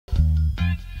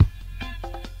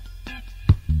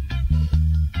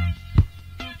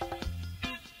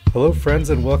Hello friends,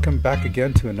 and welcome back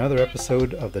again to another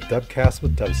episode of the DUBCAST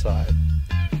with Dubside.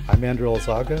 I'm Andrew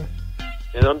Alzaga.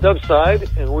 And I'm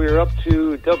Dubside, and we're up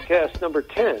to DUBCAST number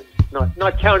 10.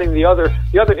 Not counting the other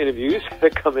interviews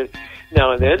that come in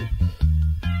now and then.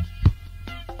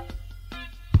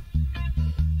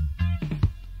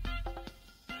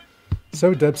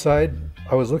 So Dubside,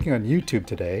 I was looking on YouTube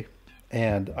today,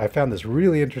 and I found this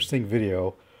really interesting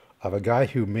video of a guy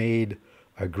who made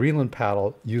a Greenland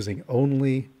paddle using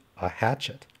only a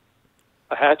hatchet.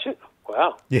 A hatchet?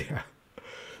 Wow. Yeah.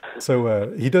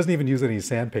 So he doesn't even use any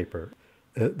sandpaper.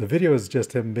 The video is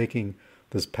just him making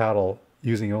this paddle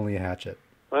using only a hatchet.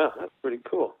 Wow, that's pretty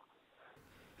cool.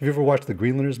 Have you ever watched the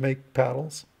Greenlanders make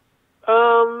paddles?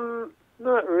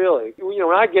 Not really. You know,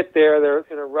 when I get there, they're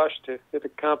in a rush to get the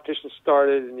competition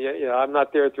started, and I'm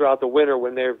not there throughout the winter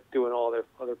when they're doing all their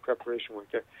other preparation work.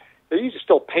 They're usually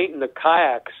still painting the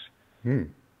kayaks.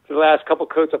 The last couple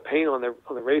coats of paint on the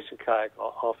racing kayak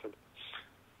often.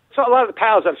 So a lot of the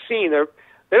paddles I've seen,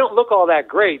 they don't look all that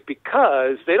great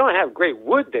because they don't have great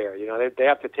wood there. You know, they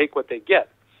have to take what they get.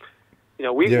 You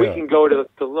know, we can go to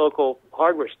the local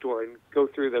hardware store and go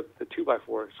through the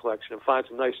 2x4 selection and find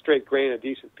some nice straight grain, a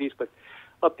decent piece. But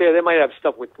up there, they might have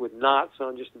stuff with knots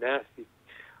on, just nasty,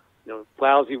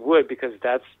 lousy wood because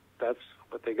that's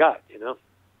what they got. You know,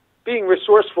 being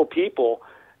resourceful people.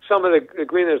 Some of the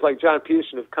Greenlanders, like John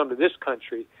Peterson, have come to this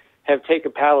country, have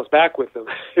taken paddles back with them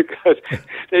because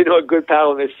they know a good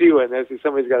paddle when they see one. They see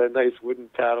somebody's got a nice wooden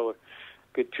paddle, a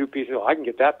good two-piece. Oh, I can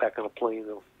get that back on a plane.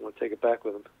 They'll want to take it back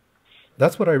with them.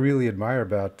 That's what I really admire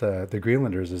about the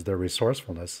Greenlanders is their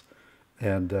resourcefulness.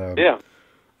 And,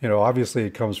 obviously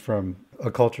it comes from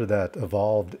a culture that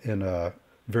evolved in a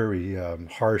very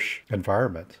harsh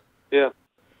environment. Yeah.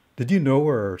 Did you know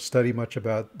or study much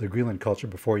about the Greenland culture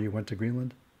before you went to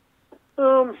Greenland?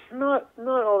 Not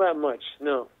all that much,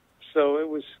 no. So it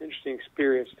was an interesting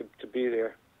experience to be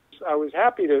there. I was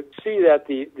happy to see that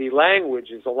the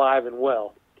language is alive and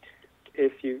well.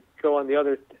 If you go on the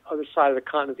other side of the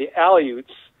continent, the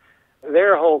Aleuts,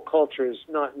 their whole culture has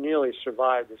not nearly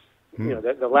survived.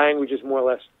 The language is more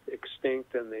or less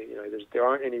extinct, and there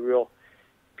aren't any real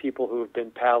people who have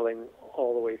been paddling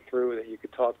all the way through that you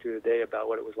could talk to today about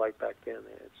what it was like back then.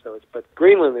 But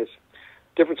Greenland is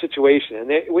a different situation, and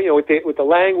with the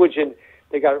language, and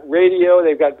they got radio,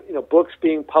 they've got books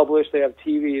being published, they have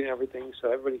TV and everything.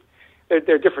 So everybody,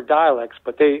 they're different dialects,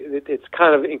 but it's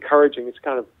kind of encouraging. It's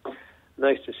kind of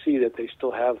nice to see that they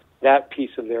still have that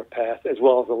piece of their past as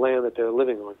well as the land that they're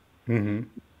living on. Mm-hmm.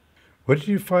 What did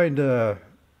you find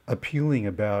appealing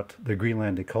about the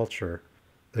Greenlandic culture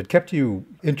that kept you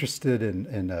interested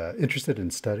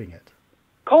in studying it?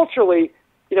 Culturally,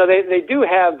 they do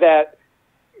have that,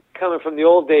 coming from the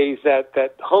old days,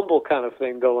 that humble kind of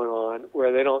thing going on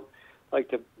where they don't like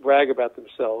to brag about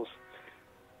themselves.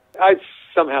 I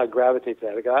somehow gravitate to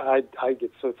that. I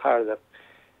get so tired of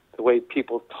the way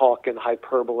people talk in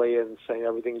hyperbole and saying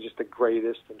everything's just the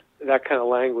greatest and that kind of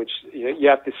language. You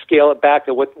have to scale it back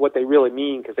to what they really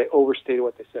mean because they overstated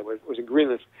what they said. Whereas in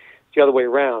Greenland, it's the other way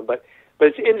around. But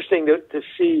it's interesting to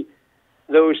see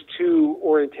those two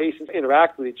orientations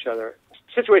interact with each other.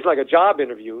 Situation like a job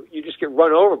interview, you just get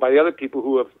run over by the other people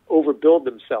who have overbilled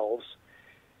themselves,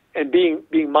 and being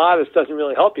modest doesn't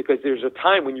really help you because there's a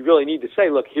time when you really need to say,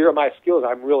 look, here are my skills.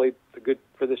 I'm really good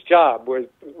for this job. Whereas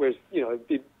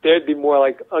they'd be more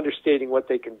like understating what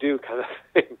they can do kind of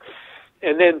thing.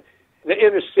 And then the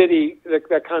inner city,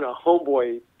 that kind of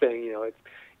homeboy thing, it's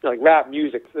like rap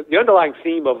music. The underlying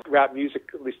theme of rap music,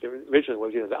 at least originally,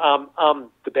 was I'm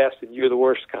the best and you're the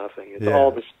worst kind of thing. It's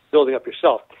all this building up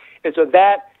yourself. And so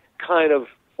that kind of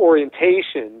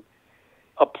orientation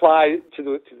applied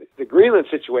to the Greenland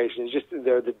situation is just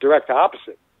they're the direct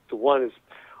opposite. The one is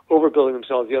overbuilding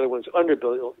themselves, the other one is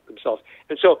underbuilding themselves.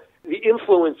 And so the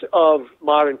influence of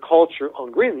modern culture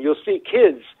on Greenland, you'll see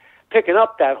kids picking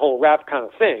up that whole rap kind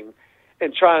of thing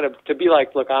and trying to be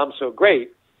like, look, I'm so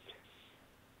great.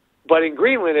 But in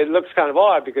Greenland, it looks kind of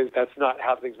odd because that's not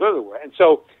how things go everywhere. And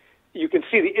so you can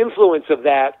see the influence of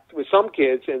that with some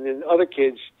kids, and then other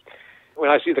kids, when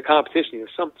I see the competition,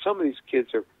 some of these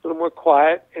kids are a little more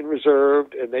quiet and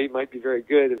reserved, and they might be very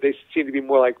good. They seem to be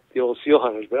more like the old seal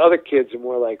hunters. But other kids are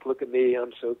more like, look at me,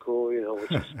 I'm so cool,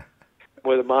 which is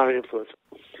more the modern influence.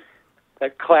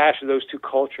 That clash of those two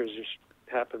cultures just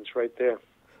happens right there.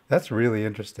 That's really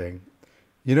interesting.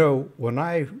 When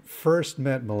I first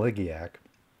met Maligiaq,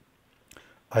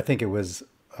 I think it was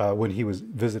when he was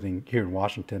visiting here in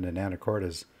Washington and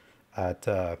Anacortes at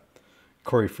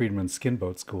Corey Friedman's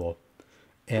Skinboat School.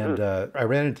 And I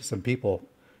ran into some people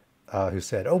who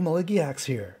said, oh, Maligiaq's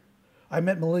here. I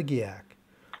met Maligiaq.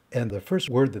 And the first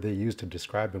word that they used to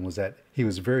describe him was that he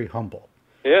was very humble.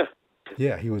 Yeah.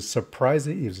 Yeah, he was a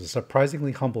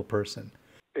surprisingly humble person.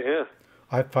 Yeah.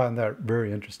 I found that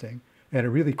very interesting. And it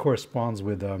really corresponds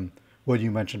with what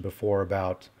you mentioned before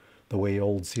about the way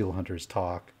old seal hunters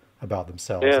talk about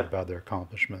themselves, Yeah. about their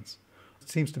accomplishments. It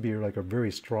seems to be like a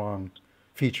very strong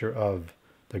feature of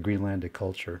the Greenlandic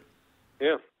culture.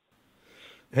 Yeah.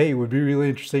 Hey, it would be really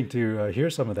interesting to hear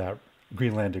some of that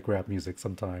Greenlandic rap music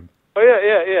sometime. Oh, yeah.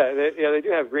 They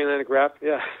do have Greenlandic rap,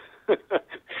 yeah.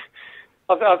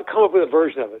 I'll have to come up with a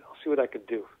version of it. I'll see what I can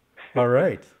do. All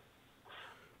right.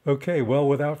 Okay, well,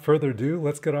 without further ado,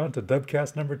 let's get on to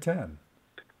DUBCAST number 10.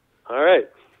 All right.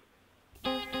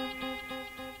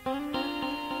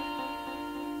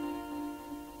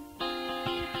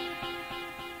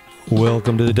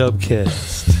 Welcome to the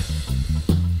DUBCAST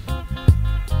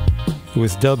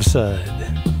with Dubside.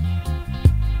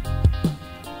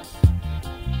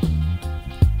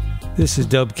 This is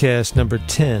DUBCAST number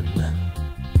 10,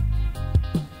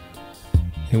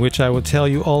 in which I will tell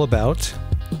you all about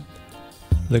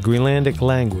the Greenlandic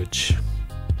language,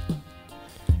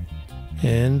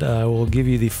 and I will give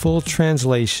you the full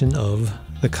translation of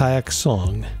the Qajaq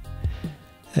Song,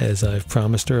 as I've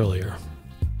promised earlier.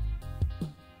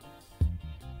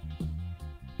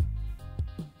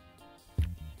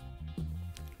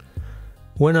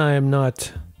 When I am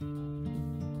not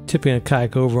tipping a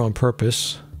kayak over on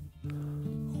purpose,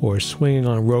 or swinging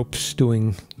on ropes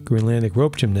doing Greenlandic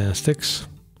rope gymnastics,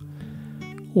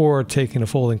 or taking a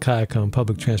folding kayak on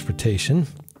public transportation,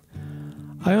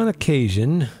 I on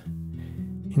occasion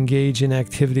engage in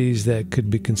activities that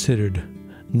could be considered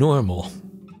normal,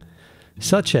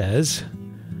 such as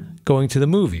going to the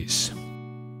movies.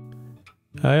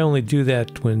 I only do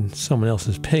that when someone else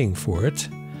is paying for it,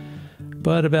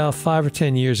 but about 5 or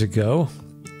 10 years ago,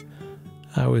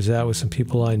 I was out with some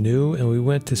people I knew, and we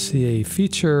went to see a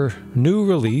feature new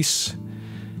release.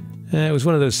 It was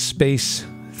one of those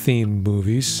space-themed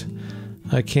movies.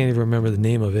 I can't even remember the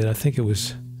name of it. I think it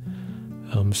was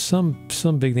some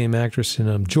big-name actress,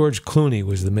 and George Clooney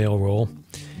was the male role.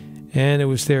 And it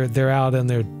was they're out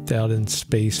in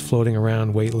space, floating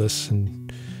around weightless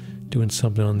and doing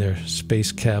something on their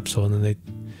space capsule, and then they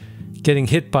getting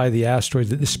hit by the asteroid.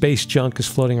 The space junk is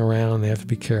floating around. They have to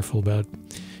be careful about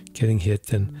getting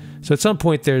hit. And so at some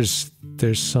point there's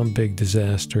some big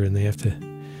disaster, and they have to,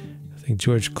 I think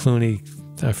George Clooney,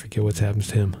 I forget what happens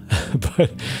to him,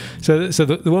 but so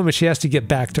the woman, she has to get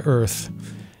back to Earth,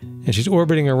 and she's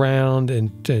orbiting around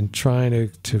and trying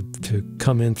to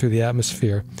come in through the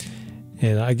atmosphere,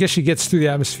 and I guess she gets through the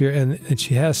atmosphere, and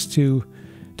she has to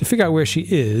figure out where she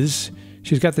is.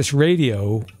 She's got this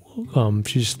radio,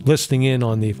 she's listening in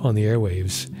on the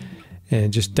airwaves,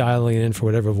 and just dialing in for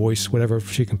whatever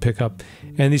she can pick up.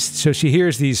 And so she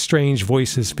hears these strange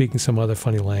voices speaking some other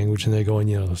funny language, and they're going,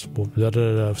 da, da,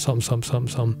 da, something, something,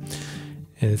 something, something.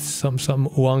 And it's something,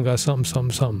 something, uanga, something,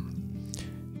 something,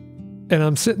 something. And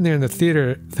I'm sitting there in the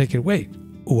theater thinking, wait,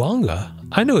 uanga?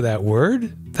 I know that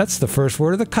word. That's the first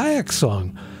word of the Qajaq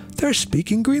Song. They're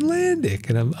speaking Greenlandic.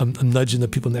 And I'm nudging the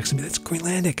people next to me. That's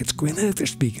Greenlandic. It's Greenlandic. They're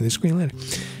speaking. It's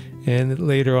Greenlandic. And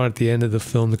later on at the end of the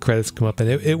film, the credits come up, and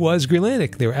it was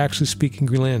Greenlandic. They were actually speaking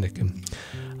Greenlandic. And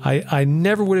I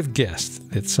never would have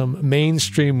guessed that some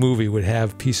mainstream movie would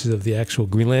have pieces of the actual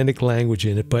Greenlandic language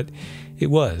in it, but it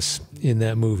was in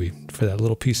that movie for that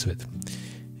little piece of it.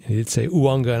 And it did say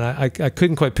uanga, and I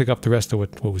couldn't quite pick up the rest of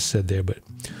what was said there, but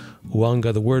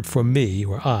uanga, the word for me,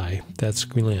 or I, that's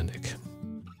Greenlandic.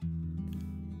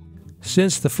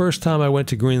 Since the first time I went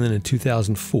to Greenland in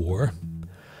 2004,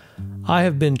 I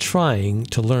have been trying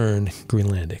to learn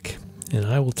Greenlandic, and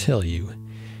I will tell you,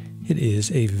 it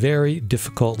is a very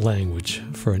difficult language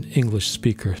for an English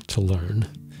speaker to learn.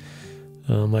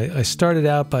 I started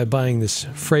out by buying this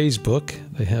phrase book.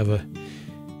 They have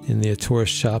in the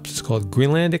tourist shops. It's called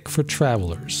Greenlandic for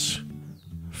Travelers.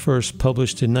 First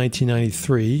published in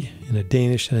 1993 in a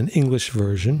Danish and an English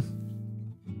version.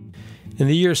 In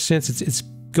the years since, it's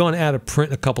gone out of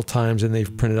print a couple times, and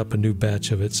they've printed up a new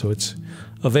batch of it, so it's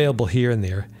available here and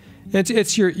there.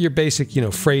 It's your basic,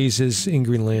 phrases in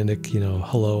Greenlandic,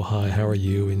 hello, hi, how are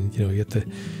you? And, you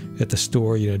at the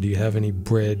store, do you have any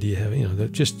bread? Do you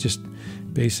have, just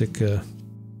basic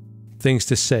things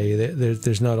to say.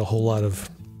 There's not a whole lot of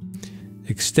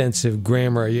extensive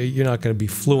grammar. You're not going to be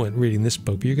fluent reading this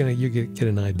book, but you're going to get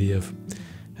an idea of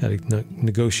how to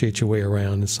negotiate your way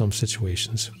around in some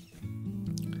situations.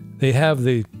 They have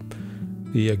the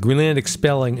Greenlandic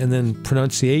spelling and then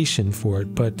pronunciation for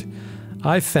it, but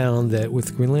I found that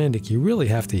with Greenlandic, you really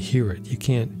have to hear it. You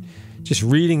can't, just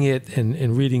reading it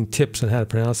and reading tips on how to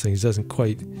pronounce things doesn't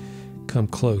quite come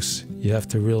close. You have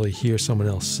to really hear someone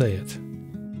else say it.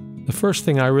 The first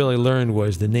thing I really learned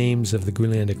was the names of the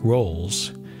Greenlandic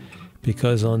rolls,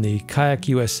 because on the Kayak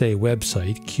USA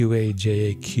website,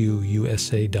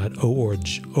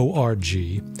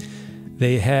 qajaquusa.org,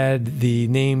 they had the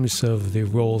names of the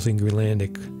rolls in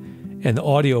Greenlandic and the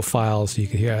audio files you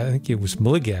could hear. I think it was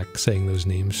Maligiaq saying those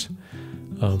names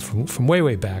from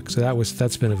way back. So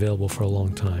that's been available for a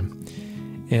long time.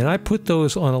 And I put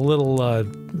those on a little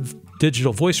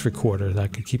digital voice recorder that I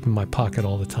could keep in my pocket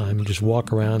all the time and just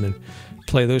walk around and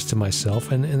play those to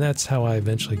myself. And that's how I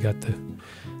eventually got the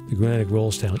Greenlandic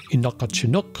rolls down.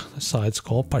 Inakachinuk, side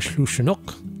skull,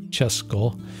 pashlushinuk, chest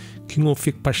skull,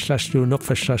 kingofik pashlashlu, nuk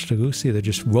fashlashlu. See, they're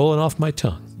just rolling off my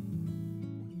tongue.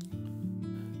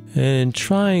 And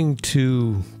trying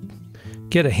to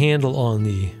get a handle on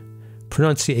the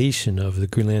pronunciation of the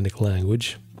Greenlandic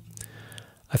language,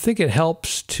 I think it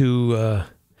helps to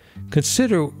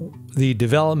consider the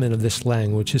development of this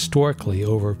language historically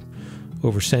over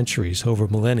centuries, over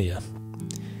millennia.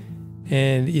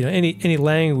 And you know, any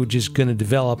language is going to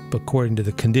develop according to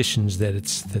the conditions that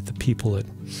the people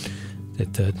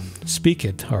that speak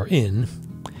it are in.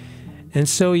 And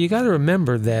so you got to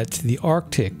remember that the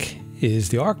Arctic is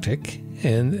the Arctic,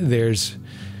 and there's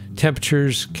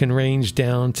temperatures can range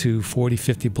down to 40,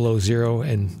 50 below zero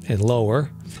and lower,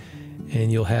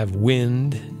 and you'll have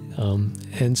wind,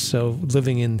 and so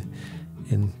living in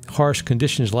harsh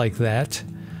conditions like that.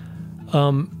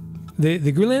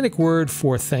 The Greenlandic word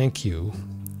for thank you,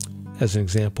 as an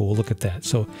example, we'll look at that.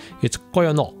 So it's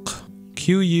Qujanaq,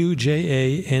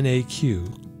 Qujanaq,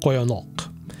 Qujanaq.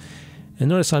 And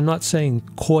notice I'm not saying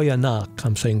Qujanaq,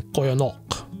 I'm saying Qujanaq.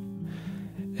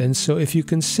 And so if you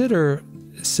consider,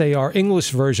 say, our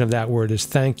English version of that word is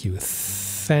thank you.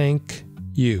 Thank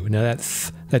you. Now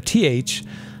that TH,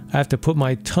 I have to put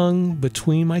my tongue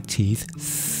between my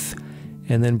teeth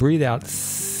and then breathe out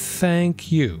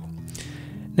thank you.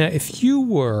 Now, if you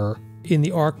were in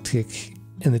the Arctic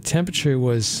and the temperature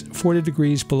was 40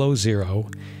 degrees below zero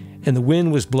and the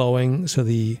wind was blowing, so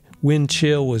the wind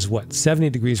chill was, 70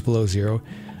 degrees below zero,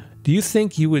 do you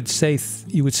think you would say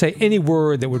any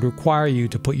word that would require you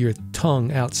to put your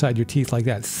tongue outside your teeth like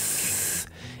that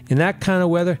in that kind of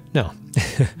weather? No.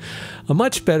 A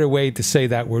much better way to say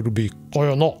that word would be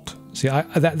Qujanaq. See,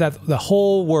 the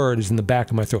whole word is in the back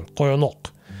of my throat.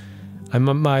 Qujanaq.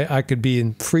 I could be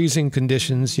in freezing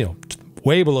conditions,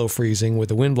 way below freezing with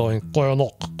the wind blowing.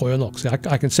 Qujanaq, Qujanaq. See,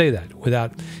 I can say that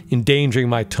without endangering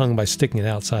my tongue by sticking it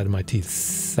outside of my teeth.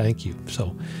 Thank you.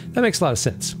 So that makes a lot of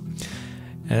sense.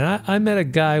 And I met a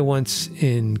guy once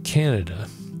in Canada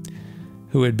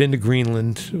who had been to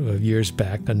Greenland years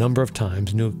back, a number of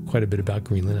times, knew quite a bit about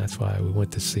Greenland. That's why we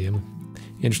went to see him.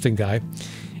 Interesting guy.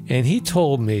 And he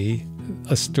told me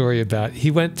a story about, he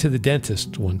went to the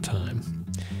dentist one time.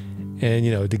 And,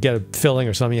 to get a filling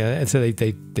or something, and so they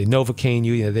Novocaine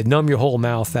you, they numb your whole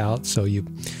mouth out so you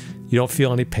don't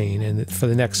feel any pain. And for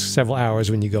the next several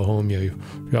hours when you go home, your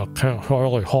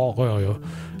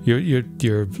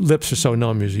lips are so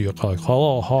numb, you're like,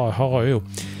 hello, how are you?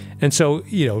 And so,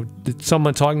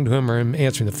 someone talking to him or him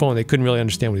answering the phone, they couldn't really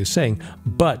understand what he was saying,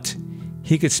 but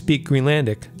he could speak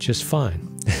Greenlandic just fine.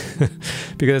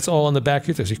 Because it's all on the back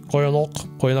of your throat.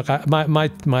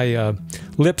 My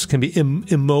lips can be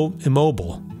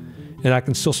immobile, and I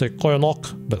can still say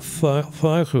Qajaq, but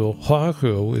thank you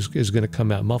is going to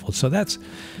come out muffled. So that's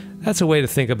a way to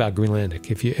think about Greenlandic.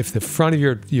 If the front of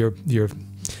your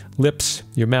lips,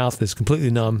 your mouth is completely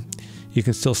numb, you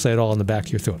can still say it all in the back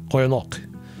of your throat. Qajaq.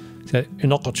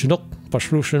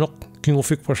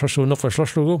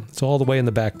 It's all the way in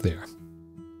the back there.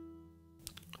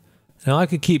 Now, I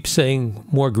could keep saying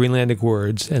more Greenlandic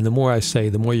words, and the more I say,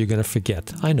 the more you're going to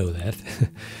forget. I know that.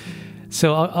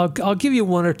 So I'll give you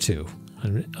one or two.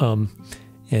 And a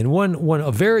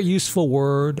very useful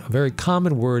word, a very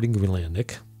common word in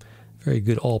Greenlandic, very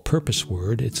good all-purpose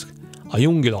word, it's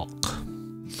Ayungilaq.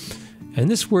 And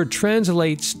this word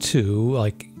translates to,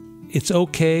 like, it's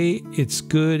okay, it's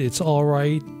good, it's all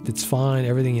right, it's fine,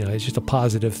 everything, it's just a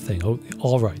positive thing. Oh,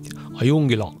 all right.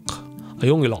 Ayungilaq.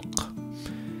 Ayungilaq.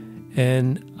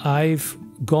 And I've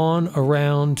gone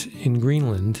around in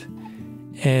Greenland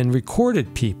and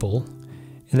recorded people.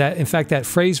 And in fact, that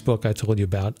phrase book I told you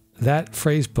about, that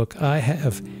phrase book, I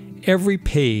have every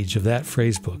page of that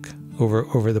phrase book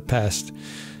over the past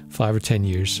 5 or 10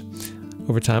 years.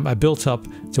 Over time, I built up,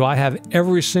 so I have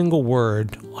every single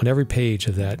word on every page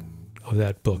of that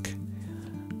book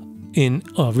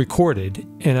recorded,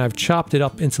 and I've chopped it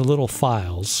up into little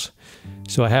files.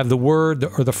 So I have the word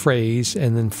or the phrase,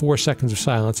 and then 4 seconds of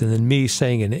silence, and then me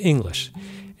saying it in English.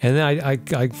 And then I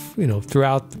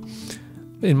throughout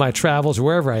in my travels or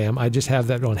wherever I am, I just have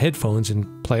that on headphones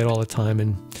and play it all the time,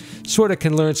 and sort of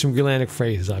can learn some Greenlandic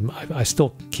phrases. I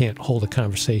still can't hold a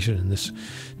conversation in this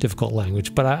difficult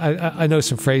language, but I know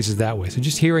some phrases that way. So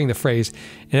just hearing the phrase,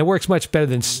 and it works much better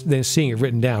than seeing it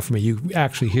written down for me. You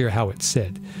actually hear how it's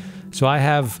said. So I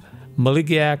have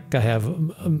Maligiaq. I have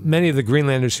many of the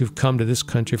Greenlanders who've come to this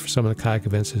country for some of the kayak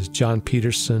events, is John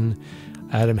Peterson,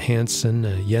 Adam Hansen,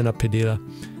 Jenna Padilla.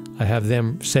 I have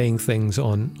them saying things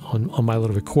on my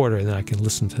little recorder, and then I can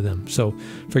listen to them. So,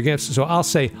 for example, so I'll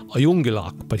say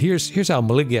Ayungilaq, but here's how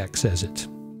Maligiaq says it.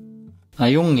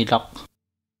 Ayungilaq.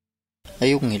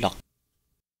 Ayungilaq.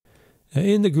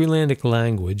 In the Greenlandic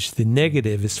language, the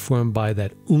negative is formed by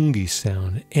that ungi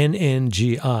sound,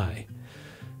 N-N-G-I.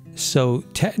 So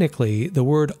technically, the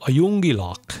word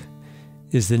Ayungilaq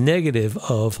is the negative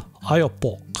of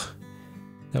Ayopok.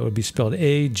 That would be spelled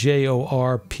A-J-O-R-P-O-Q.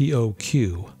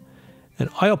 And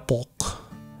Ayopok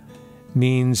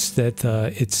means that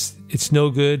it's no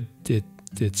good,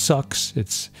 it sucks.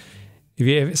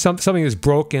 If something is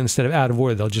broken instead of out of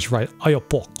order, they'll just write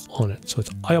Ayopok on it. So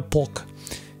it's Ayopok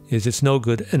is it's no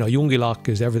good, and Ayungilaq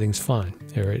is everything's fine,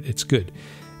 or it's good.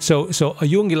 So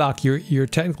Ayungilaq, you're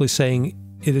technically saying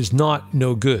it is not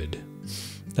no good.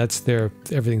 That's their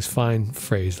everything's fine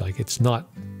phrase. Like, it's not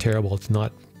terrible, it's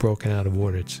not broken out of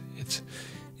order. It's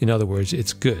in other words,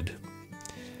 it's good.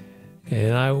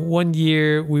 And one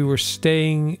year we were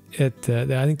staying at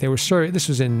I think they were this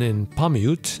was in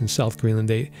Pamiut in South Greenland.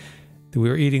 We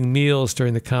were eating meals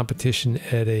during the competition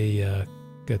at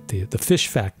the fish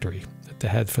factory that they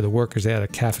had for the workers. They had a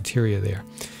cafeteria there,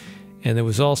 and there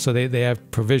was also they have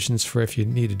provisions for if you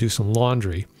need to do some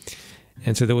laundry.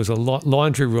 And so there was a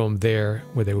laundry room there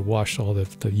where they would wash all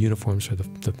the uniforms for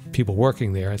the people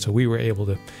working there. And so we were able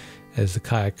to, as the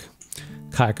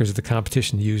kayakers at the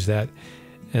competition, use that.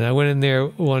 And I went in there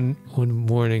one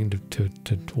morning to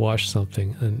wash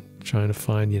something and trying to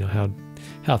find,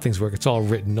 how things work. It's all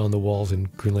written on the walls in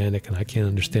Greenlandic, and I can't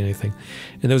understand anything.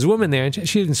 And there was a woman there, and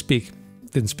she didn't speak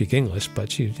English,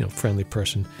 but she, friendly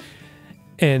person.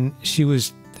 And she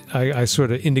was, I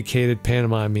sort of indicated,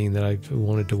 pantomiming, that I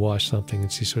wanted to wash something, and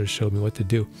she sort of showed me what to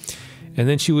do. And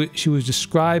then she was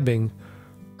describing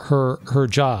her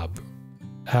job,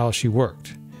 how she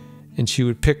worked. And she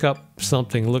would pick up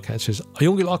something, look at it, she says,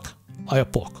 Ayungilaq,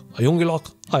 Ayapok,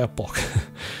 Ayungilaq, Ayapok.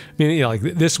 Meaning, like,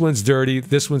 this one's dirty,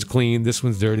 this one's clean, this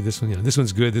one's dirty, this one, this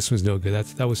one's good, this one's no good.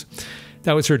 That was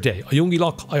her day.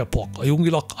 Ayungilaq, Ayapok,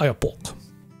 Ayungilaq, Ayapok.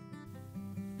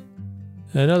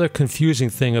 Another confusing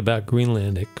thing about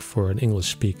Greenlandic for an English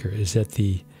speaker is that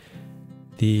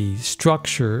the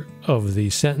structure of the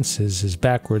sentences is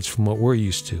backwards from what we're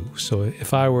used to. So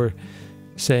if I were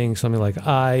saying something like,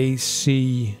 I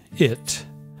see it,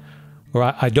 or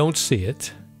I don't see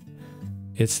it,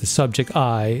 it's the subject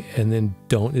I, and then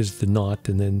don't is the not,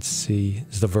 and then see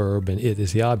is the verb, and it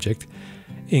is the object.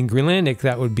 In Greenlandic,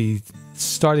 that would be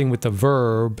starting with the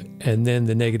verb, and then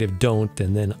the negative don't,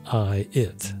 and then I,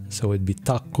 it. So it'd be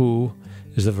taku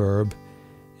is the verb,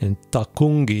 and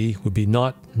takungi would be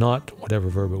not whatever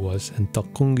verb it was, and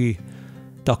takungi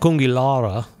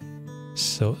lara,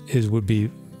 so would be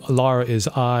lara is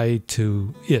I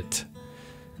to it.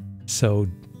 So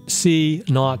see,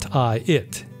 not I,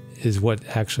 it is what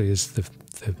actually is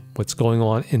what's going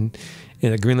on in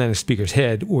a Greenlandic speaker's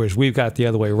head, whereas we've got the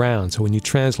other way around. So when you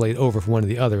translate over from one to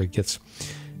the other, it gets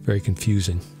very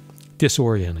confusing,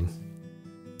 disorienting.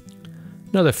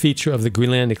 Another feature of the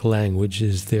Greenlandic language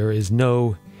is there is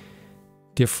no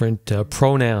different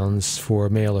pronouns for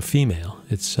male or female.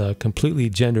 It's completely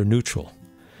gender neutral.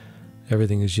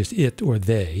 Everything is just it or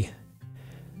they.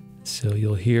 So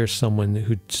you'll hear someone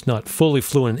who's not fully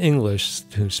fluent in English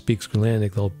who speaks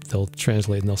Greenlandic, they'll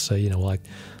translate and they'll say, like,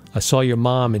 I saw your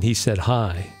mom and he said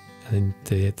hi. And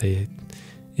then they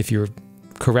if you're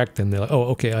correct them, they're like, oh,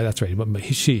 okay, that's right. But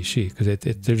she, because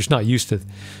they're just not used to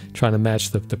trying to match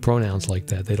the pronouns like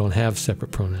that. They don't have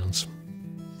separate pronouns.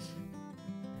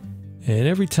 And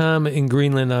every time in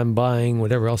Greenland I'm buying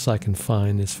whatever else I can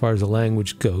find as far as the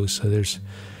language goes. So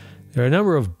there are a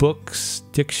number of books,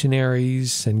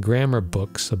 dictionaries, and grammar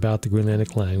books about the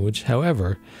Greenlandic language.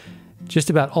 However, just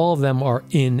about all of them are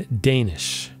in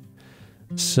Danish.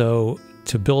 So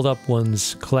to build up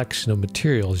one's collection of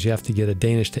materials, you have to get a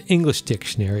Danish to English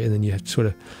dictionary, and then you have to sort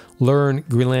of learn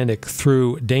Greenlandic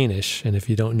through Danish. And if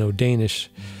you don't know Danish,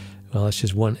 well, that's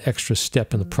just one extra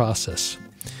step in the process.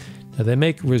 Now, they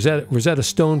make Rosetta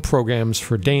Stone programs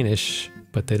for Danish,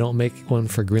 but they don't make one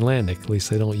for Greenlandic. At least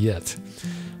they don't yet.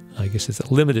 I guess it's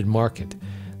a limited market.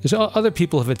 There's other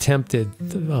people have attempted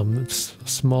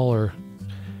smaller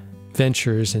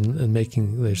ventures in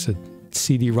making. There's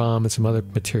CD-ROM and some other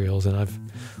materials, and I've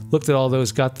looked at all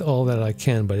those, got all that I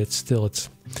can, but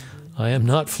I am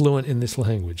not fluent in this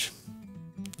language.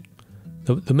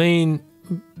 The main,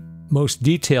 most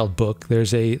detailed book,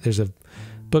 there's a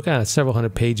book on several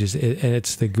hundred pages, and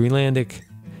it's the Greenlandic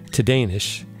to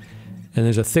Danish, and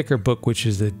there's a thicker book which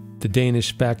is the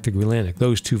Danish back to Greenlandic.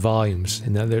 Those two volumes,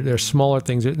 and there are smaller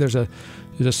things. There's a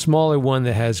smaller one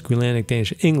that has Greenlandic,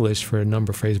 Danish, English for a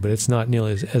number of phrases, but it's not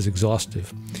nearly as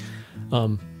exhaustive.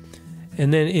 And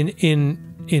then in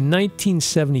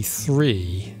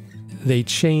 1973, they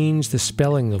changed the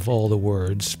spelling of all the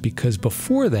words, because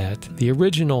before that, the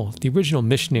original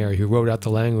missionary who wrote out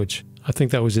the language, I think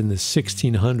that was in the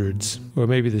 1600s or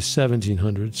maybe the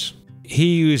 1700s.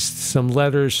 He used some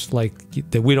letters like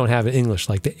that we don't have in English,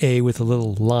 like the A with a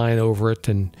little line over it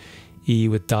and E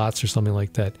with dots or something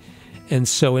like that. And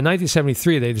so in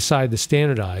 1973, they decided to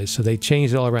standardize, so they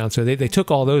changed it all around. So they took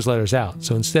all those letters out.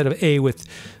 So instead of A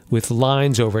with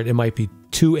lines over it, it might be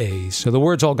two A's. So the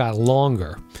words all got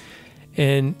longer.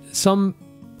 And some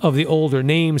of the older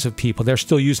names of people, they're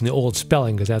still using the old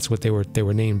spelling because that's what they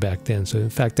were named back then. So in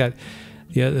fact, that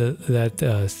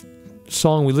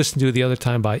song we listened to the other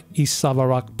time by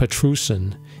Isavarak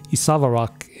Petrusen,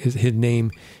 Isavarak, his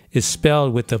name is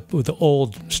spelled with the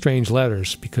old strange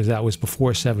letters because that was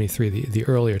before 73, the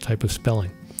earlier type of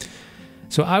spelling.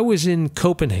 So I was in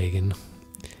Copenhagen.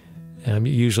 And I'm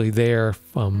usually there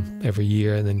every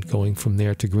year, and then going from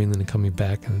there to Greenland and coming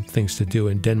back, and things to do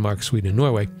in Denmark, Sweden, and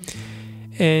Norway.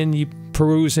 And you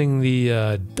perusing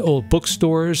the old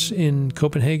bookstores in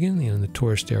Copenhagen, in the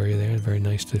tourist area there. Very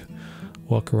nice to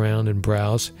walk around and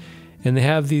browse. And they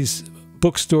have these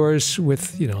bookstores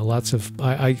with lots of.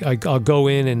 I'll go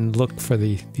in and look for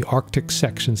the Arctic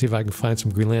section, see if I can find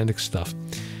some Greenlandic stuff.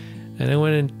 And I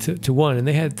went into one, and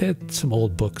they had some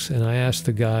old books. And I asked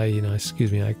the guy,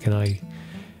 excuse me, have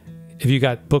you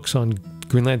got books on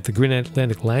Greenland, the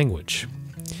Greenlandic language?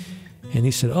 And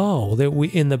he said, oh, well,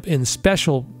 in the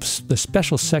special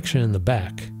section in the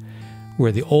back,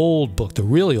 where the old book, the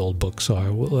really old books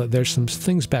are, well, there's some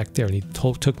things back there. And he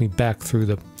took me back through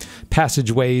the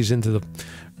passageways into the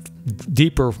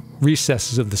deeper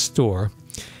recesses of the store,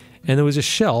 and there was a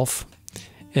shelf.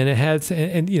 And it had,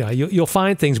 and you'll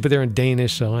find things, but they're in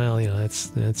Danish, so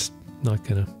that's not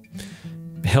going to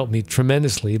help me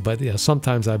tremendously. But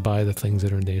sometimes I buy the things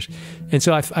that are in Danish, and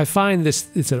so I find this.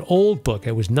 It's an old book.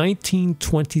 It was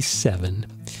 1927.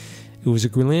 It was a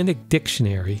Greenlandic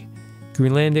dictionary,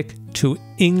 Greenlandic to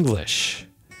English,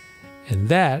 and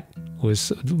that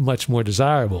was much more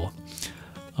desirable.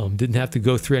 Didn't have to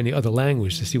go through any other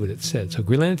language to see what it said. So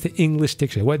Greenlandic to English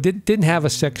dictionary. Well, it didn't have a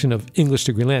section of English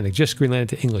to Greenlandic, just Greenlandic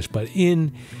to English, but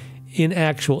in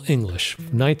actual English,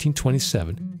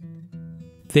 1927.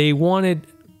 They wanted,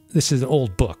 this is an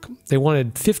old book, they wanted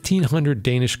 1,500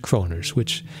 Danish kroners,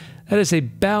 which that is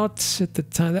about, at the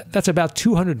time, that's about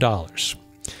 $200.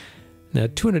 Now,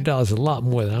 $200 is a lot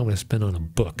more than I'm going to spend on a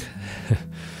book.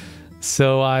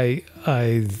 So I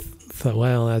thought,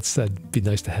 well, that'd be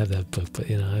nice to have that book, but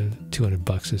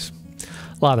 $200 is a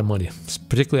lot of money,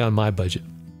 particularly on my budget.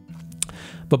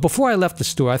 But before I left the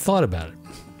store, I thought about it,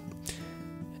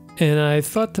 and I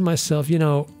thought to myself,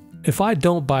 if I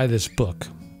don't buy this book,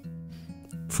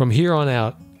 from here on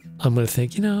out, I'm going to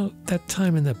think, that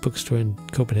time in that bookstore in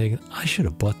Copenhagen, I should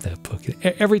have bought that book.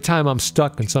 Every time I'm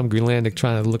stuck in some Greenlandic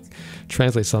trying to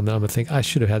translate something, I'm going to think I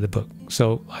should have had the book.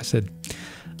 So I said,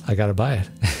 I got to buy it.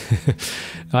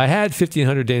 I had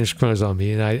 1,500 Danish kroners on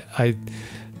me, and I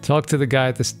talked to the guy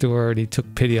at the store, and he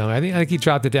took pity on me. I think he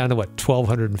dropped it down to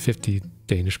 1,250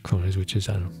 Danish kroners, which is,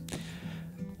 I don't know,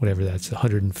 whatever that's,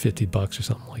 $150 or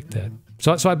something like that.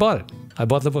 So I bought it. I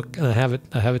bought the book, and I have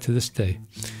it to this day.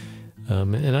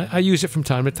 And I use it from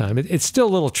time to time. It's still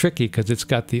a little tricky because it's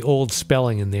got the old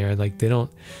spelling in there. Like the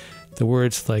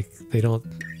words don't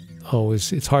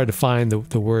always, it's hard to find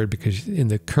the word because in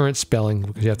the current spelling,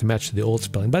 because you have to match to the old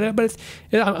spelling. But I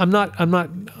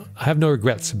have no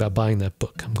regrets about buying that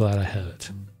book. I'm glad I have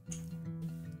it.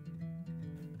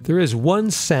 There is one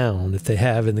sound that they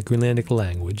have in the Greenlandic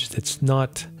language that's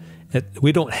not,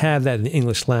 we don't have that in the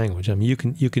English language. I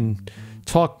mean, you can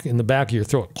talk in the back of your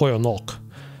throat, koyonok,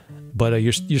 but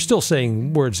you're still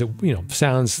saying words that,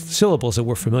 sounds, syllables that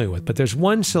we're familiar with. But there's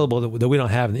one syllable that we don't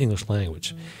have in the English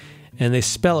language. And they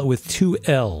spell it with two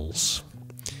L's,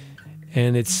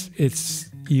 and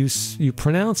you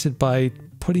pronounce it by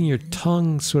putting your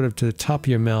tongue sort of to the top of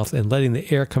your mouth and letting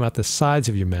the air come out the sides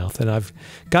of your mouth. And I've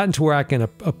gotten to where I can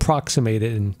approximate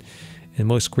it, and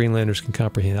most Greenlanders can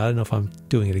comprehend. I don't know if I'm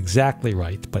doing it exactly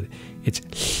right, but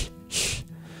it's.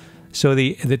 So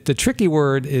the tricky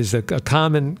word is a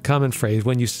common phrase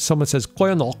when someone says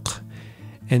koyonok,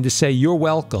 And to say you're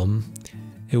welcome,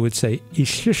 it would say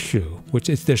ishushu, which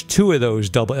is, there's two of those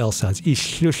double L sounds,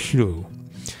 ishushu.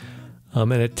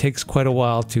 And it takes quite a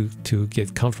while to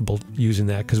get comfortable using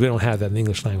that because we don't have that in the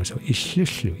English language. So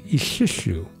ishushu,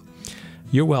 ishushu,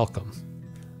 you're welcome.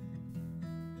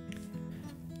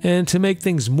 And to make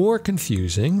things more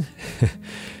confusing,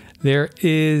 there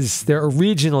are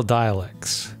regional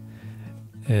dialects.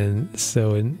 And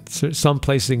so in some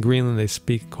places in Greenland, they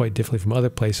speak quite differently from other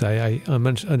places. I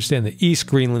understand that East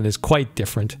Greenland is quite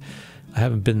different. I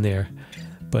haven't been there.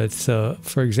 But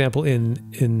for example,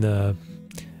 in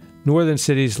northern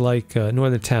cities like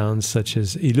northern towns such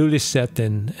as Ilulissat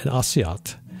and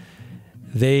Asiat,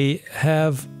 they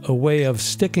have a way of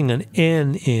sticking an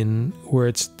N in where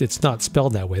it's not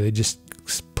spelled that way. They just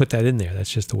put that in there.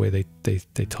 That's just the way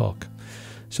they talk.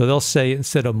 So they'll say,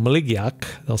 instead of Maligiaq,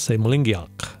 they'll say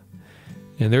Maligiaq.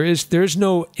 And there is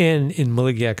no N in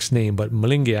Maligiaq's name, but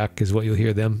Maligiaq is what you'll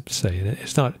hear them say. And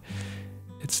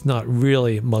it's not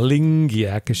really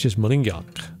Maligiaq, it's just Maligiaq.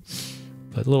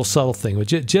 But a little subtle thing, but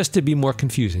just to be more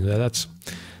confusing. That's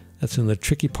in the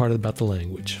tricky part about the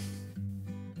language.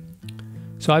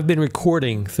 So I've been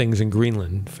recording things in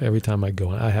Greenland every time I go.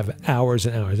 I have hours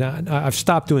and hours. I've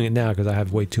stopped doing it now because I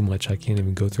have way too much. I can't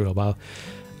even go through it all.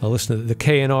 I'll listen to the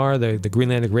KNR, the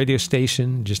Greenlandic radio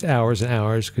station, just hours and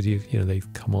hours because they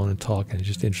come on and talk, and it's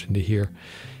just interesting to hear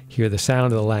the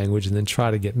sound of the language and then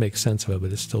try to make sense of it.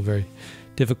 But it's still very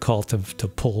difficult to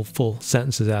pull full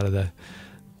sentences out of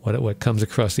what comes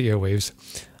across the airwaves.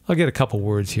 I'll get a couple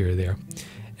words here or there,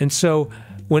 and so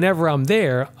whenever I'm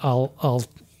there, I'll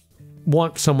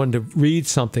want someone to read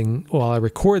something while I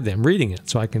record them reading it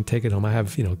so I can take it home. I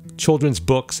have, children's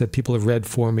books that people have read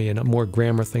for me and more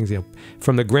grammar things,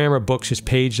 from the grammar books, just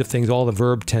page of things, all the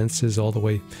verb tenses all the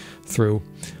way through.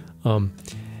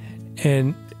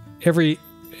 And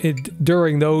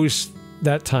during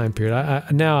that time period,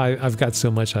 now I've got so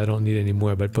much I don't need any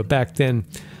more, but back then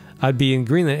I'd be in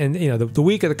Greenland and, the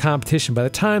week of the competition, by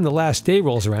the time the last day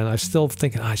rolls around, I'm still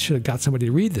thinking, I should have got somebody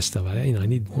to read this stuff. I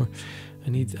need more. I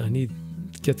need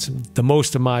to get the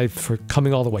most of for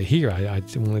coming all the way here. I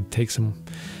want to take some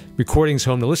recordings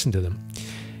home to listen to them.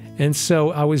 And so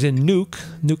I was in Nuuk.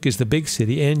 Nuuk is the big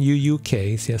city,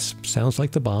 N-U-U-K. Yes, sounds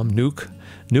like the bomb.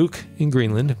 Nuuk in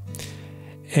Greenland.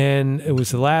 And it was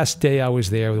the last day I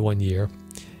was there 1 year.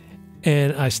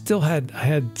 And I still had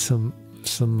some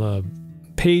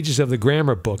pages of the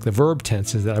grammar book, the verb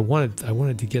tenses that I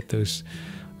wanted to get those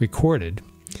recorded.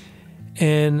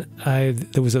 And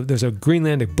there's a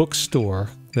Greenlandic bookstore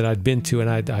that I'd been to, and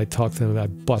I talked to them. I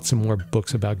bought some more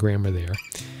books about grammar there.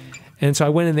 And so I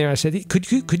went in there. I said, hey,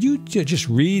 could you just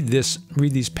read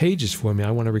these pages for me?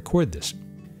 I want to record this.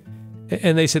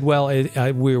 And they said, well,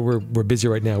 we're busy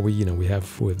right now. We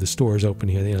have the stores open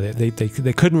here.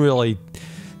 They couldn't really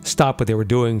stop what they were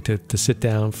doing to sit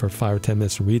down for 5 or 10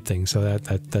 minutes and read things. So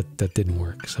that didn't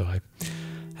work. So I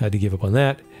had to give up on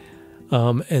that.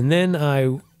 And then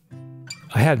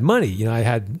I had money, I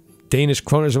had Danish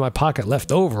kroners in my pocket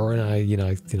left over, and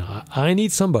I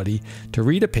need somebody to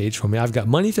read a page for me. I've got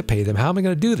money to pay them. How am I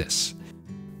going to do this?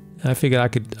 And I figured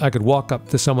I could walk up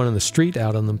to someone on the street,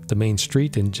 out on the main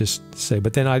street, and just say.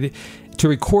 But then to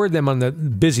record them on the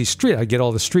busy street, I get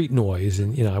all the street noise,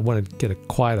 and I want to get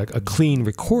a clean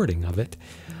recording of it.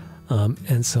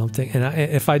 And something, and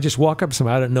if I just walk up to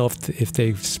someone, I don't know if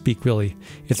they speak really,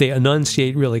 if they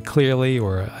enunciate really clearly,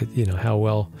 or how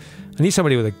well. I need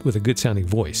somebody with a good sounding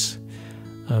voice.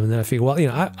 And then I figure,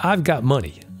 well, I've got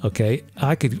money. Okay,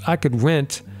 I could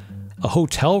rent a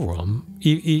hotel room.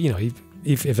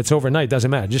 If it's overnight,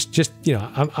 doesn't matter. Just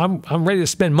I'm ready to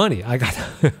spend money.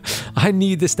 I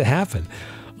need this to happen.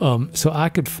 So I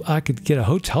could get a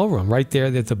hotel room right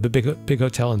there. That's a big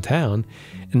hotel in town,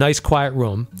 a nice quiet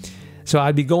room. So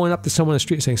I'd be going up to someone on the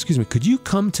street saying, excuse me, could you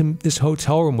come to this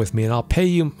hotel room with me and I'll pay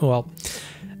you? Well,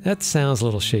 that sounds a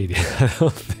little shady. I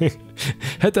don't think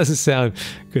that doesn't sound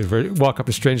good. Walk up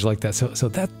to a stranger like that. So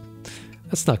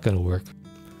that's not going to work.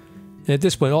 And at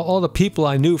this point, all the people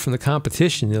I knew from the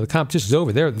competition, the competition's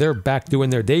over. They're back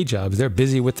doing their day jobs. They're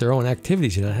busy with their own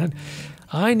activities.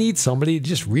 I need somebody to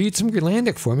just read some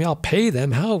Greenlandic for me. I'll pay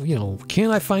them. How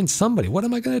can't I find somebody? What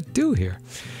am I going to do here?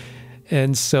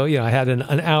 And so I had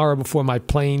an hour before my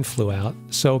plane flew out.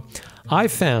 So I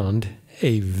found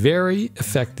a very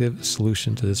effective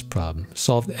solution to this problem.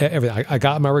 Solved everything. I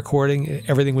got my recording.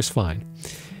 Everything was fine.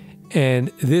 And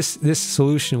this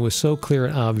solution was so clear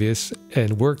and obvious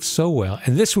and worked so well.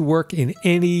 And this would work in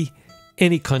any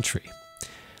country.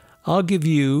 I'll give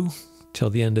you till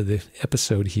the end of the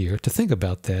episode here to think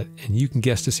about that, and you can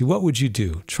guess to see what would you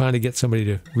do trying to get somebody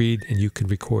to read and you can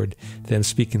record them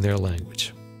speaking their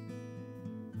language.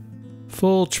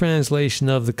 Full translation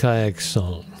of the Kayak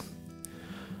Song.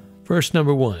 Verse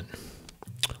number 1.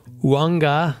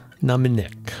 Uanga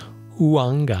naminek.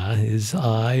 Uanga is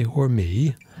I or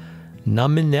me.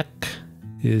 Naminek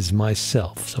is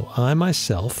myself. So I,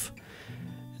 myself.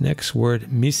 Next word,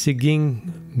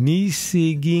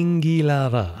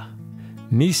 misigingilara.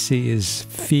 Misi is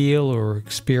feel or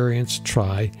experience,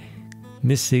 try.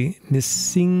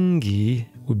 Misingi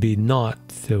would be not,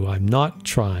 so I'm not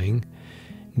trying.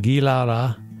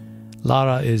 Gilara,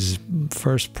 lara is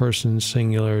first person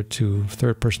singular to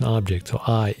third person object, so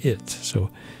I, it. So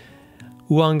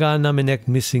uanga naminek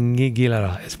misingi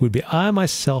gilara. It would be I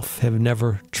myself have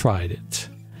never tried it.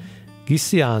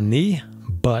 Gisiani,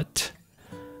 but.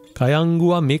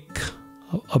 Kayanguamik,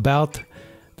 about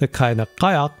the kayak.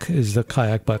 Kayak is the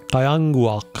kayak, but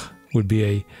kayanguak would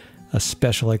be a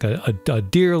special, like a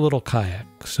dear little kayak.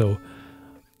 So,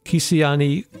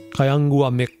 Kisiani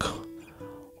kayanguamik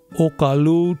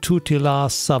okalu tutila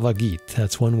savagit.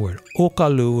 That's one word.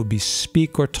 Okalu would be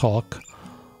speak or talk.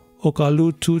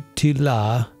 Okalu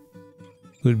tutila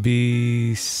would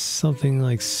be something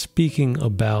like speaking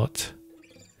about.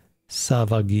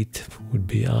 Savagit would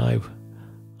be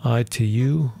I to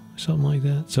you, something like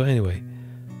that. So anyway,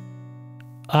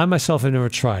 I myself have never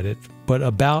tried it, but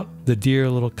about the dear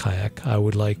little kayak, I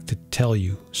would like to tell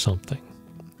you something.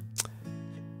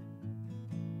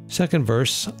 Second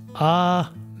verse, a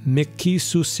miki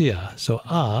susia. So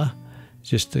a,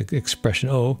 just the expression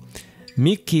o.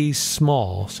 Miki,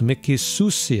 small. So miki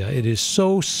susia, it is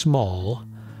so small.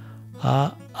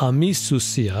 A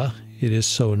amisusia, it is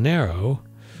so narrow.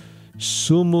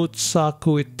 Sumut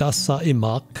saku itasa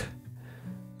imak.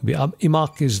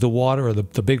 Imak is the water, or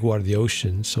the big water, the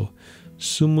ocean. So,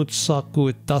 sumut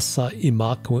saku itasa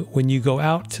imak. When you go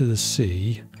out to the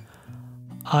sea,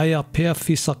 aya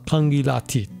perfisa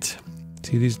kangilatit.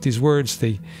 See, these words,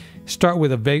 they start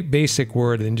with a basic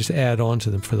word and then just add on to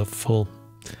them for the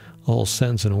whole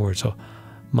sentence in a word. So,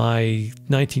 my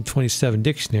 1927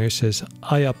 dictionary says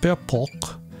aya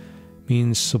perpok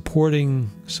means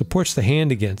supports the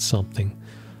hand against something.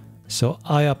 So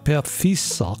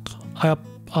ayaperfisak,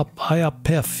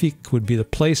 ayaperfik would be the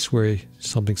place where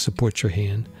something supports your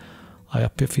hand.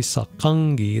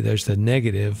 Ayaperfisakangi, there's the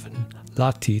negative, and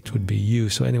latit would be you.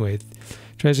 So anyway, it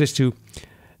translates to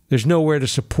there's nowhere to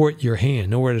support your hand,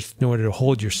 nowhere to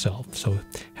hold yourself. So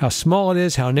how small it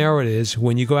is, how narrow it is,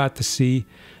 when you go out to sea,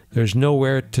 there's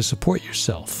nowhere to support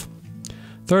yourself.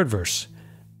 Third verse.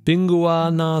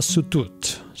 Pingua na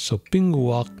sutut. So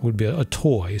pingua would be a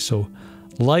toy. So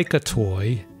like a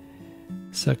toy.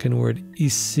 Second word,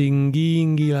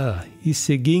 isingingilara.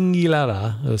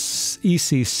 Isigingilara.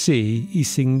 ECC.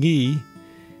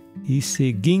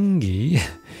 Isigingi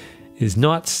is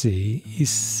not C.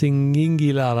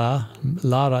 Isingingilara.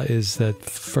 Lara is that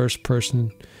first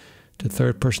person to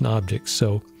third person object.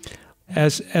 So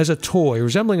as a toy,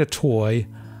 resembling a toy,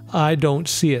 I don't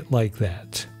see it like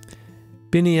that.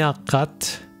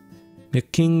 Biniakat,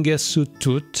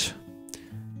 Mekingesutut.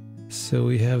 So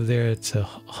we have there, it's a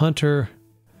hunter,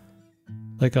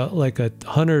 like a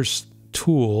hunter's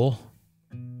tool.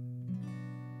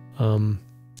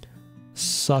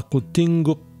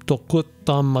 Sakutingup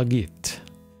tokutamagit.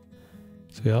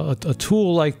 So yeah, a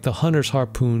tool like the hunter's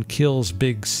harpoon kills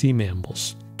big sea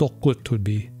mammals. Tokut would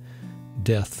be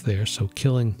death there, so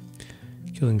killing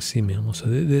sea mammals. So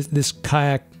this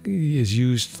kayak is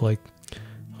used like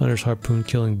hunter's harpoon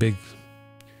killing big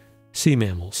sea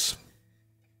mammals.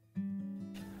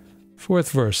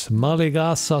 Fourth verse,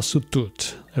 Maligasa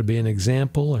sutut. That'd be an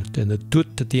example, and the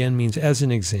tut at the end means as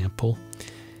an example.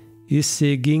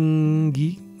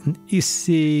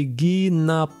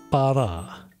 Isiginapara.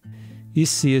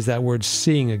 Isi is that word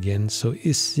seeing again, so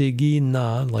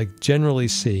isigina, like generally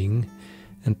seeing,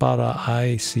 and para,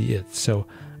 I see it. So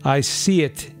I see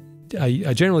it,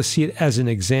 I generally see it as an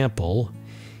example.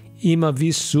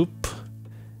 Imavisup,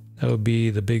 that would be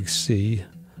the big C.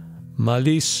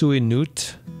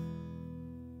 Malisuinut.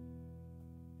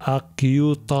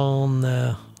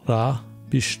 Akiutanra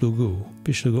bishlugu.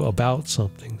 Bishlugu, about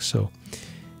something. So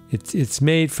it's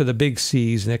made for the big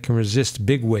seas and it can resist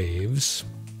big waves.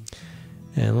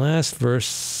 And last verse,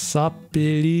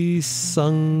 sapili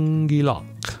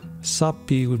sangilak.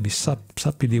 Sapi would be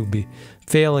sapili would be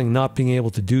failing, not being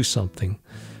able to do something.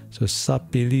 So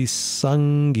sapili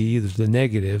sangi, the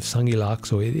negative, sangilak,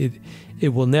 so it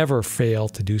will never fail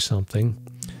to do something.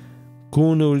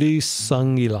 Kunuli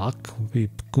sangilak,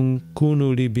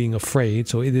 kunuli being afraid,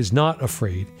 so it is not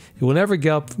afraid. It will never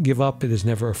give up, it is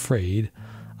never afraid.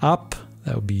 Up,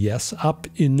 that would be yes. Up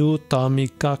inu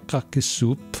tamika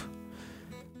kakisup.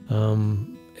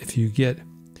 If you get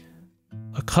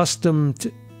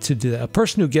accustomed to do that. A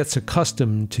person who gets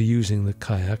accustomed to using the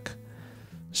kayak,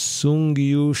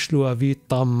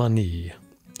 Sungiushluavitamani.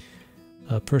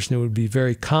 A person who would be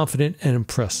very confident and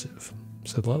impressive.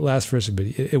 So the last verse would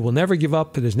be, it will never give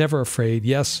up, it is never afraid.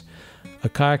 Yes, a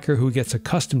kayaker who gets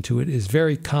accustomed to it is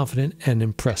very confident and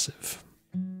impressive.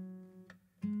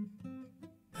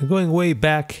 And going way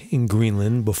back in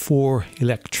Greenland, before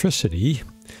electricity,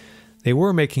 they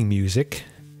were making music,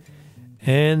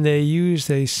 and they used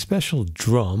a special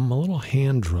drum, a little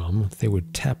hand drum, they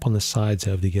would tap on the sides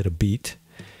of to get a beat,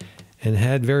 and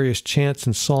had various chants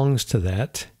and songs to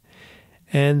that.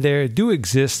 And there do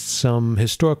exist some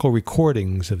historical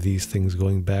recordings of these things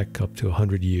going back up to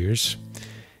 100 years.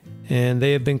 And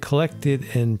they have been collected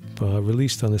and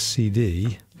released on a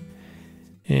CD.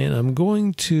 And I'm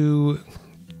going to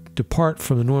depart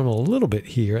from the normal a little bit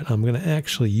here. And I'm going to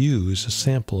actually use a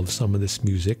sample of some of this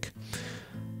music.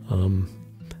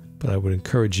 But I would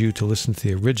encourage you to listen to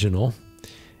the original.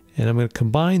 And I'm going to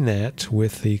combine that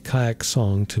with the Qajaq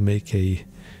Song to make a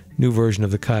new version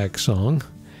of the Qajaq Song.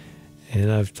 And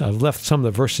I've left some of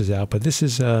the verses out, but this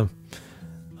is, I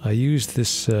used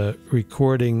this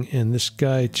recording, and this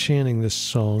guy chanting this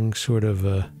song sort of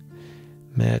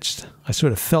matched. I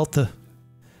sort of felt the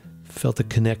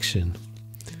connection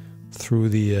through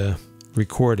the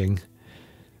recording.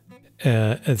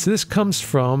 And so this comes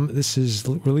from, this is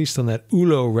released on that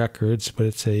Ulo Records, but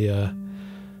it's a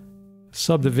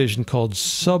subdivision called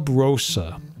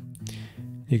Subrosa.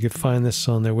 You can find this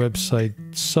on their website,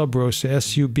 Subrosa,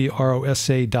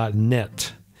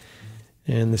 SUBROSA.net.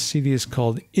 And the CD is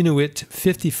called Inuit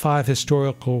 55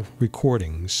 Historical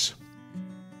Recordings.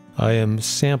 I am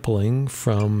sampling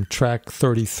from track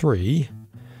 33.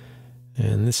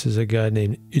 And this is a guy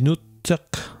named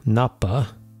Inuttaq Napa,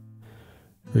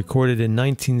 recorded in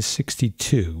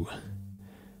 1962.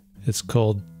 It's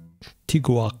called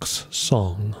Qajaq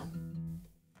Song.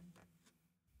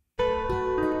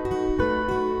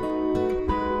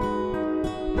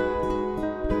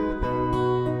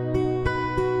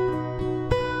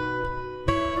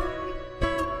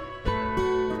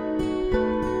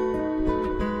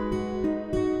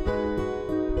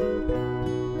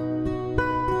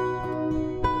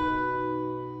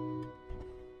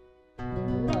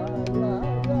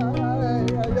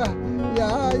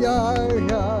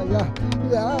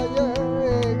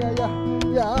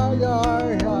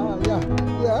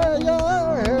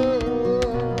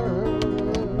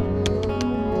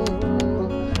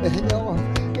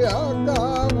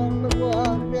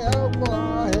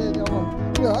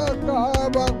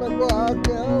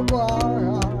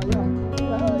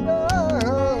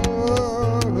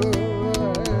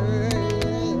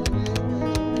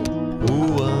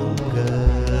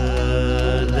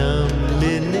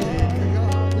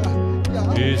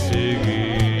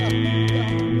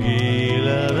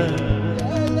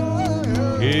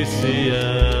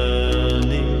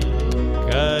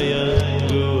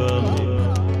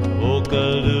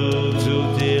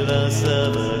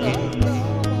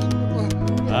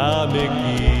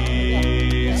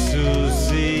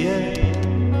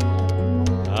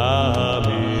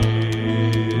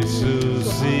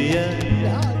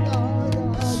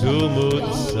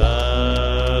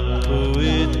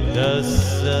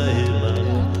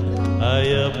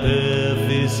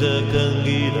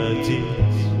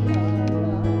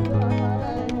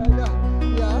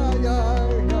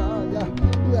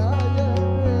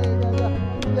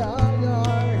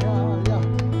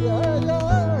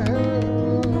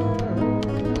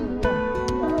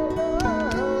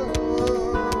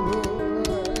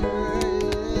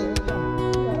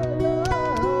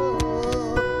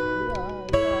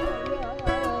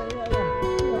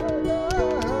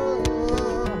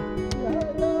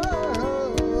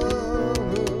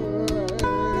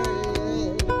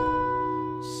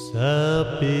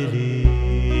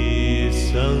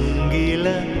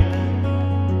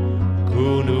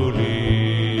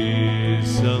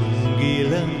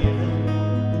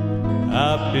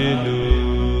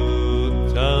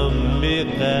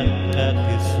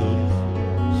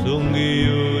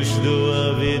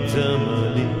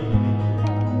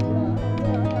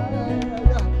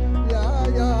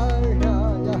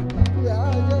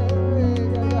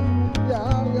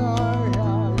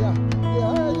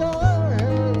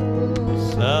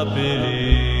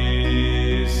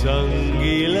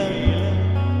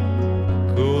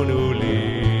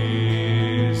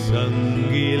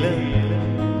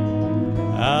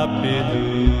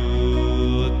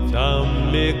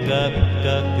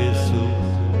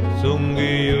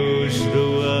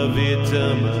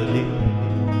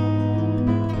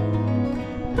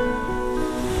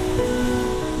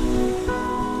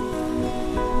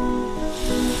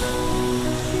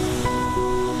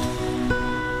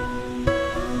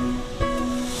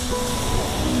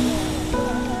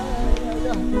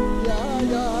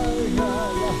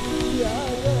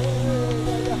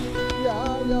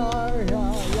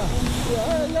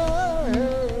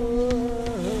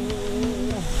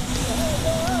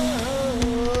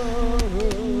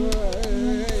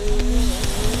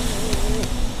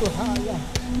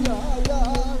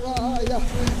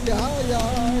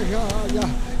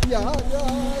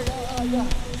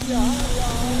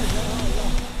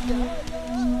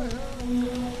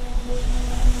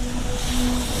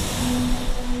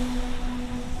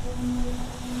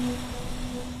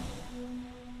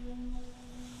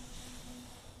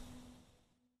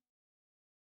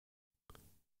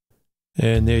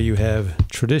 And there you have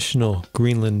traditional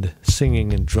Greenland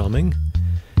singing and drumming.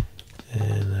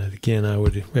 And again, I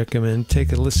would recommend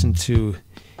take a listen to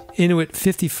Inuit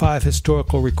 55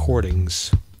 historical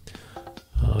recordings,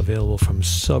 available from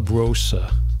Sub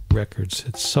Rosa Records.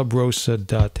 It's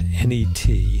subrosa.net.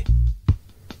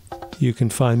 You can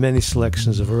find many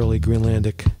selections of early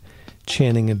Greenlandic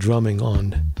chanting and drumming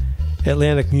on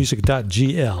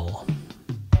atlanticmusic.gl.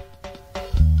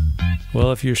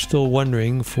 Well, if you're still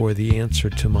wondering for the answer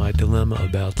to my dilemma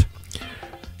about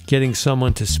getting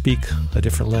someone to speak a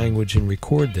different language and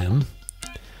record them,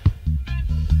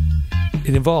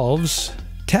 it involves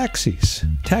taxi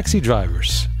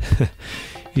drivers.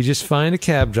 You just find a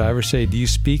cab driver, say, do you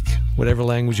speak whatever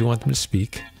language you want them to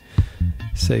speak?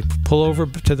 Say, pull over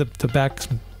to the back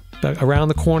around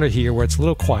the corner here where it's a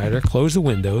little quieter, close the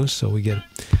windows so we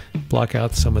block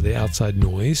out some of the outside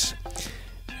noise.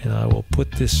 And I will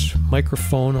put this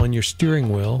microphone on your steering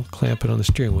wheel, clamp it on the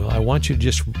steering wheel. I want you to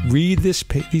just read these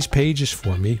pages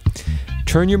for me.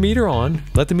 Turn your meter on,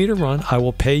 let the meter run. I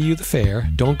will pay you the fare.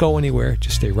 Don't go anywhere.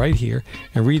 Just stay right here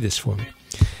and read this for me.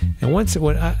 And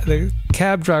the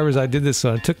cab drivers I did this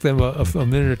on, it took them a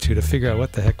minute or two to figure out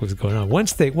what the heck was going on.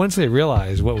 Once they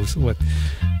realized what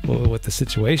the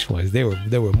situation was, they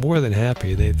were more than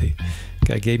happy. The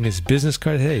guy gave me his business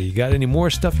card. Hey, you got any more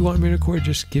stuff you want me to record?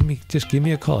 Just give me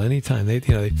a call anytime.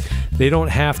 They don't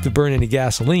have to burn any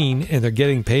gasoline, and they're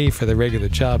getting paid for their regular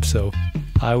job. So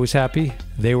I was happy.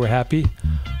 They were happy.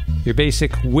 Your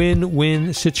basic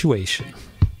win-win situation.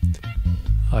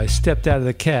 I stepped out of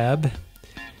the cab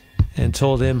and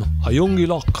told him,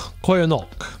 Ayungilok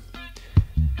koyanok.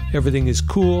 Everything is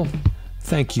cool.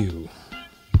 Thank you.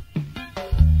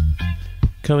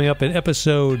 Coming up in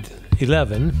episode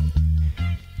 11,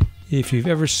 if you've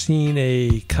ever seen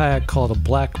a kayak called a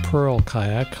Black Pearl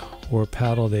kayak or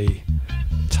paddled a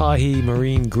Tahi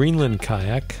Marine Greenland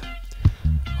kayak,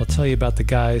 I'll tell you about the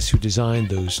guys who designed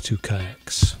those two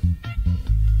kayaks.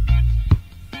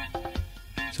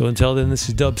 So until then, this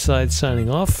is Dubside signing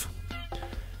off,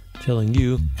 telling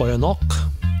you Koyanok.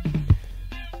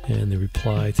 And the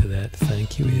reply to that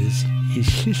thank you is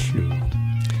Ishishu.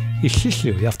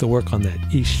 Ishishu. You have to work on that.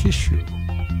 Ishishu.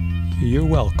 You're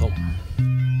welcome.